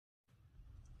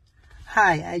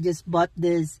Hi, I just bought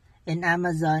this in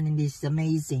Amazon and this is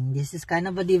amazing. This is kind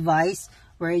of a device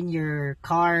wherein your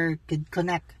car could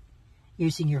connect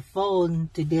using your phone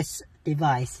to this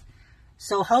device.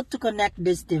 So how to connect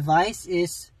this device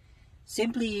is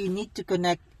simply you need to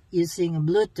connect using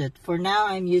Bluetooth. For now,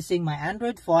 I'm using my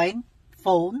Android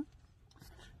phone.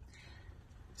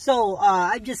 So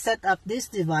I've just set up this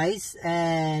device,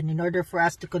 and in order for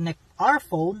us to connect our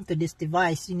phone to this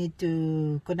device, you need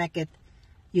to connect it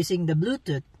using the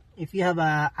Bluetooth. If you have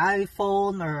an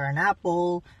iPhone or an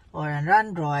Apple or an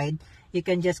Android, you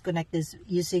can just connect this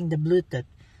using the Bluetooth.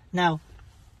 Now,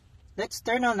 let's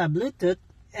turn on a Bluetooth,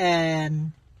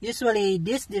 and usually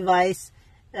this device,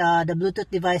 the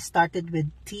Bluetooth device started with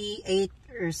T8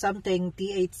 or something,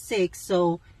 T86.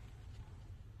 So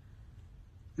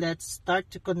let's start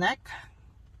to connect.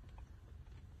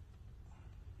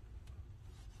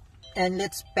 And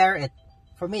let's pair it.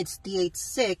 For me, it's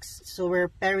T86, so we're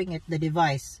pairing the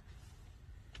device.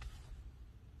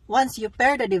 Once you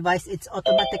pair the device, it's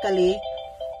automatically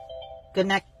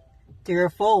connect to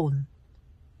your phone.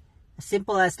 As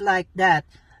simple as like that.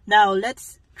 Now,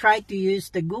 let's try to use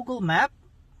the Google Map,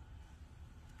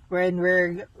 wherein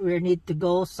we need to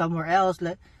go somewhere else.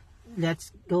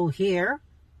 Let's go here.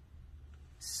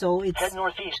 So it's head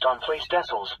northeast on Place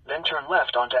Dessels, then turn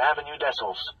left onto Avenue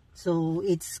Dessels. So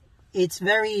it's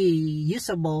very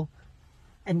usable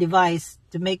and device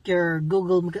to make your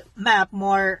Google Map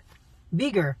more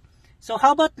bigger. So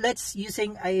how about let's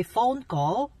using a phone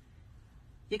call?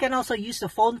 You can also use a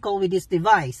phone call with this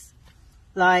device,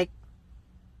 like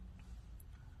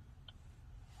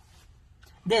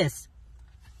this.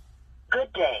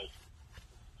 Good day.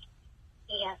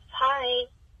 Yes, hi.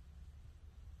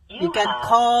 You can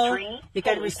call, you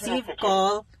can receive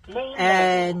call,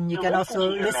 and you can also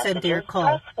listen to your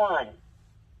call. Press 1.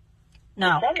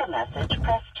 Now, to send a message,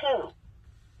 press 2.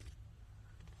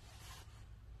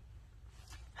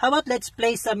 how about let's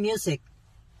play some music?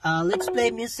 Let's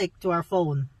play music to our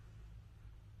phone.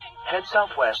 Head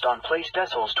southwest on Place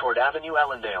Dessels toward Avenue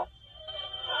Ellendale.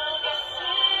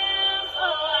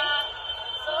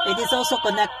 It is also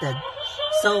connected.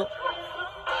 So,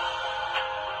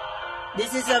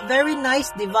 this is a very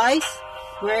nice device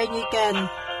wherein you can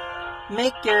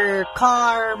make your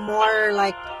car more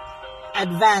like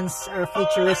advanced or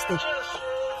futuristic.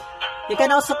 You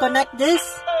can also connect this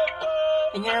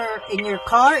in your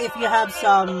car if you have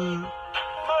some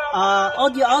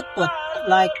audio output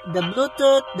like the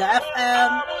Bluetooth, the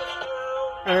FM,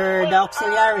 or the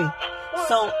auxiliary.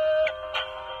 So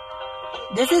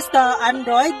this is the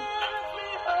Android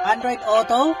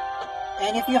Auto,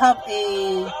 and if you have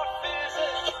a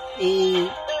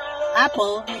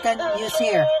Apple, you can use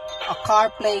here a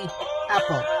CarPlay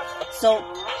Apple. So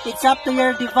it's up to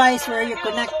your device where you're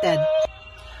connected.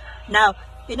 Now,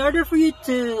 in order for you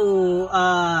to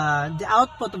the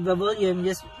output of the volume,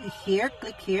 just here,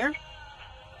 click here,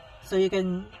 so you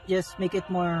can just make it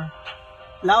more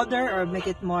louder or make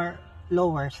it more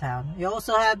lower sound. You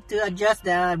also have to adjust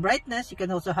the brightness. You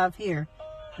can also have here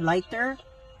lighter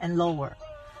and lower.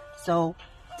 So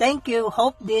thank you.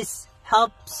 Hope this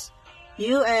helps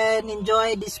you and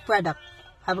enjoy this product.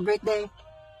 Have a great day.